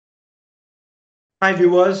Hi,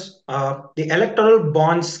 viewers. The electoral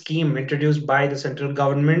bond scheme introduced by the central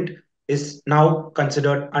government is now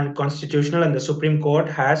considered unconstitutional, and the Supreme Court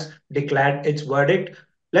has declared its verdict.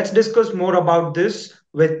 Let's discuss more about this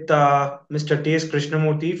with Mr. T.S.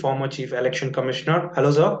 Krishnamurthy, former Chief Election Commissioner.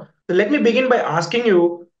 Hello, sir. So let me begin by asking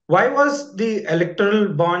you, why was the electoral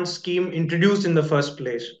bond scheme introduced in the first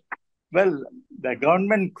place? Well, the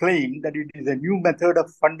government claimed that it is a new method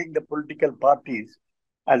of funding the political parties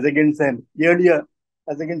as against an earlier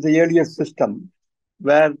as against the earlier system,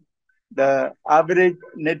 where the average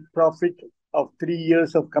net profit of 3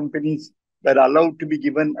 years of companies were allowed to be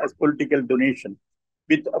given as political donation,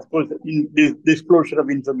 with of course in this disclosure of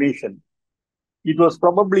information. It was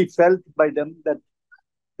probably felt by them that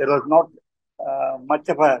there was not much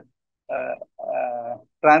of a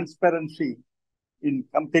transparency in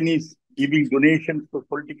companies giving donations to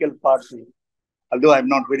political parties, although I'm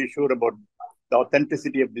not very sure about the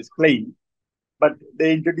authenticity of this claim. But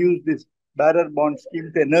they introduced this bearer bond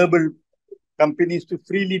scheme to enable companies to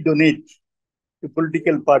freely donate to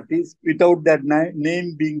political parties without their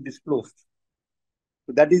name being disclosed.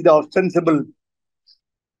 So that is the ostensible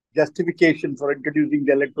justification for introducing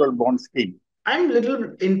the electoral bond scheme. I'm a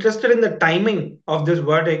little interested in the timing of this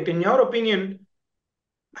verdict. In your opinion,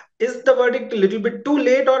 is the verdict a little bit too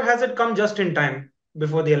late or has it come just in time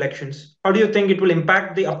before the elections? How do you think it will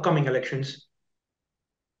impact the upcoming elections?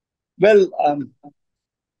 Well,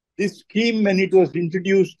 this scheme, when it was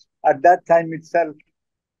introduced at that time itself,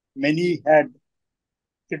 many had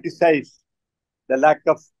criticized the lack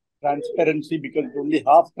of transparency because only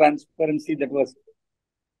half transparency that was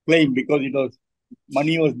claimed because it was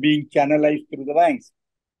money was being channelized through the banks.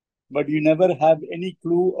 But you never have any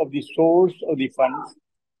clue of the source of the funds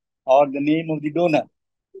or the name of the donor.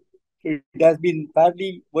 So it has been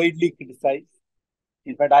fairly widely criticized.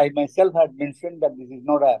 In fact, I myself had mentioned that this is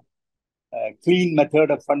not a clean method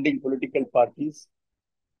of funding political parties,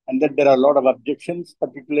 and that there are a lot of objections,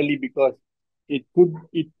 particularly because it could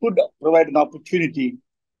provide an opportunity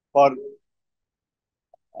for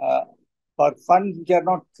uh, for funds which are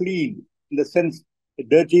not clean, in the sense the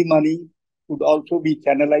dirty money could also be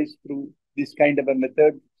channelized through this kind of a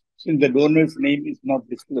method, since the donor's name is not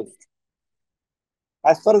disclosed.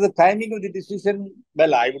 As far as the timing of the decision,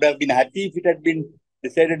 well, I would have been happy if it had been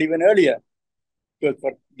decided even earlier, because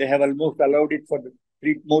they have almost allowed it for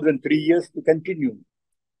more than 3 years to continue.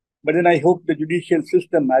 But then I hope the judicial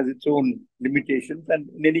system has its own limitations, and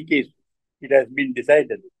in any case, it has been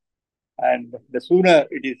decided. And the sooner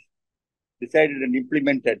it is decided and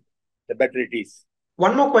implemented, the better it is.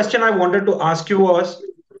 One more question I wanted to ask you was,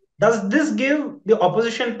 does this give the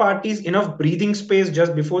opposition parties enough breathing space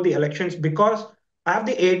just before the elections? Because I have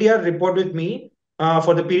the ADR report with me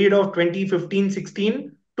for the period of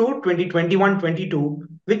 2015-16 to 2021-22,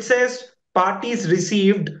 which says parties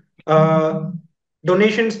received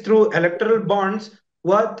donations through electoral bonds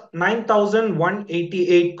worth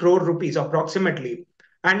 9,188 crore rupees approximately.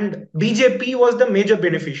 And BJP was the major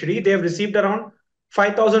beneficiary. They have received around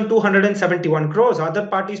 5,271 crores. Other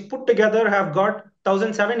parties put together have got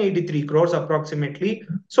 1,783 crores approximately.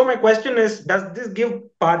 So my question is, does this give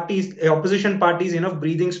parties, opposition parties, enough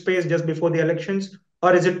breathing space just before the elections,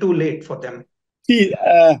 or is it too late for them? See,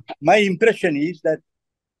 my impression is that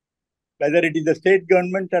whether it is the state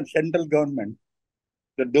government or central government,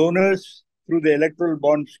 the donors through the electoral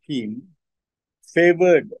bond scheme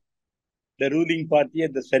favored the ruling party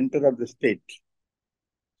at the center of the state.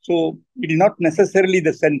 So it is not necessarily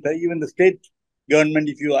the center, even the state government,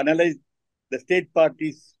 if you analyze the state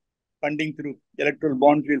parties funding through electoral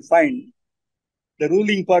bonds, you'll find the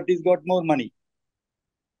ruling parties got more money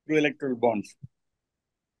through electoral bonds.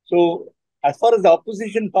 So as far as the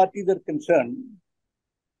opposition parties are concerned,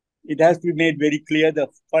 it has to be made very clear the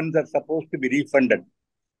funds are supposed to be refunded.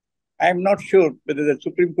 I am not sure whether the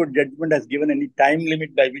Supreme Court judgment has given any time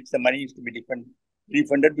limit by which the money is to be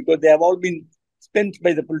refunded, because they have all been spent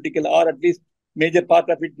by the political, or at least major part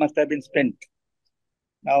of it must have been spent.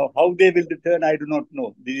 Now, how they will return, I do not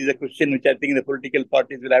know. This is a question which I think the political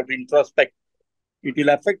parties will have to introspect. It will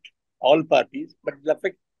affect all parties, but it will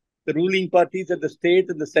affect the ruling parties at the state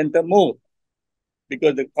and the center more,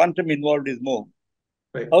 because the quantum involved is more.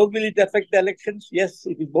 Right. How will it affect the elections? Yes,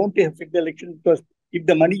 it is bound to affect the elections, because if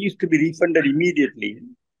the money is to be refunded immediately,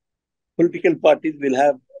 political parties will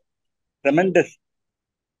have tremendous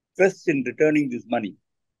stress in returning this money.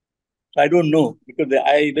 So I don't know, because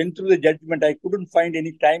I went through the judgment. I couldn't find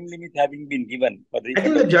any time limit having been given for I think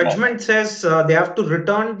refund the of this amount. judgment says they have to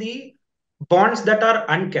return the bonds that are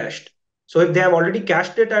uncashed. So if they have already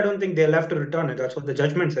cashed it, I don't think they'll have to return it. That's what the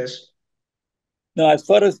judgment says. Now, as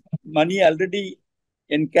far as money already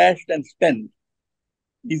encashed and spent,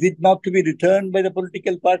 Is it not to be returned by the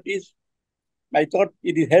political parties? I thought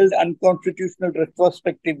it is held unconstitutional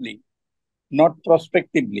retrospectively, not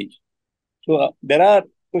prospectively. So there are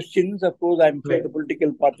questions, of course, I'm sure Right. the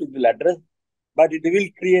political parties will address, but it will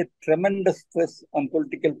create tremendous stress on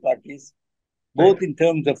political parties, Right. both in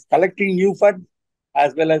terms of collecting new funds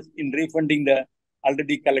as well as in refunding the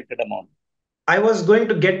already collected amount. I was going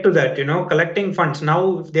to get to that, collecting funds.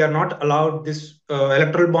 Now, if they are not allowed, this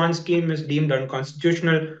electoral bond scheme is deemed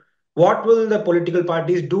unconstitutional. What will the political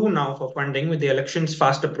parties do now for funding with the elections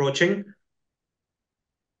fast approaching?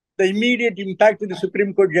 The immediate impact of the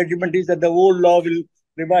Supreme Court judgment is that the old law will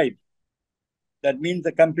revive. That means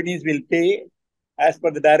the companies will pay as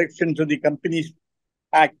per the directions of the Companies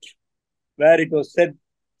Act, where it was said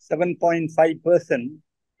 7.5%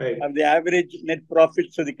 Right. of the average net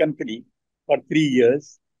profits of the company for 3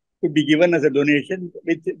 years could be given as a donation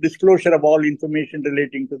with disclosure of all information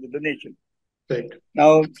relating to the donation. Right.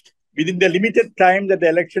 Now, within the limited time that the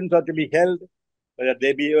elections are to be held, whether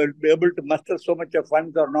they be able to muster so much of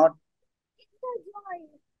funds or not,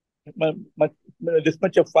 this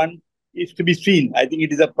much of fund is to be seen. I think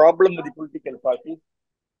it is a problem with the political parties.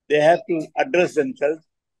 They have to address themselves.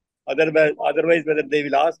 Otherwise, whether they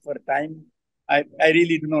will ask for time, I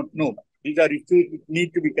really do not know. These are issues which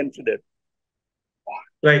need to be considered.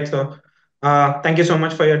 Right. So, thank you so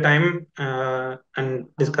much for your time and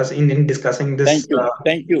in discussing this Thank you.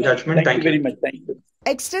 Thank you. judgment. Thank you Thank you. very much. Thank you.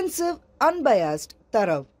 Extensive, unbiased,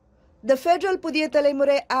 thorough. The Federal Pudhiya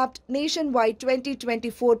Thalaimurai Apt Nationwide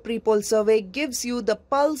 2024 Pre-Poll Survey gives you the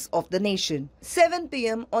pulse of the nation. 7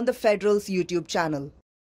 p.m. on the Federal's YouTube channel.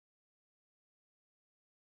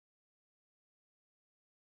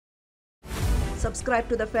 Subscribe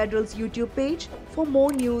to the Federal's YouTube page for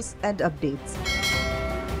more news and updates.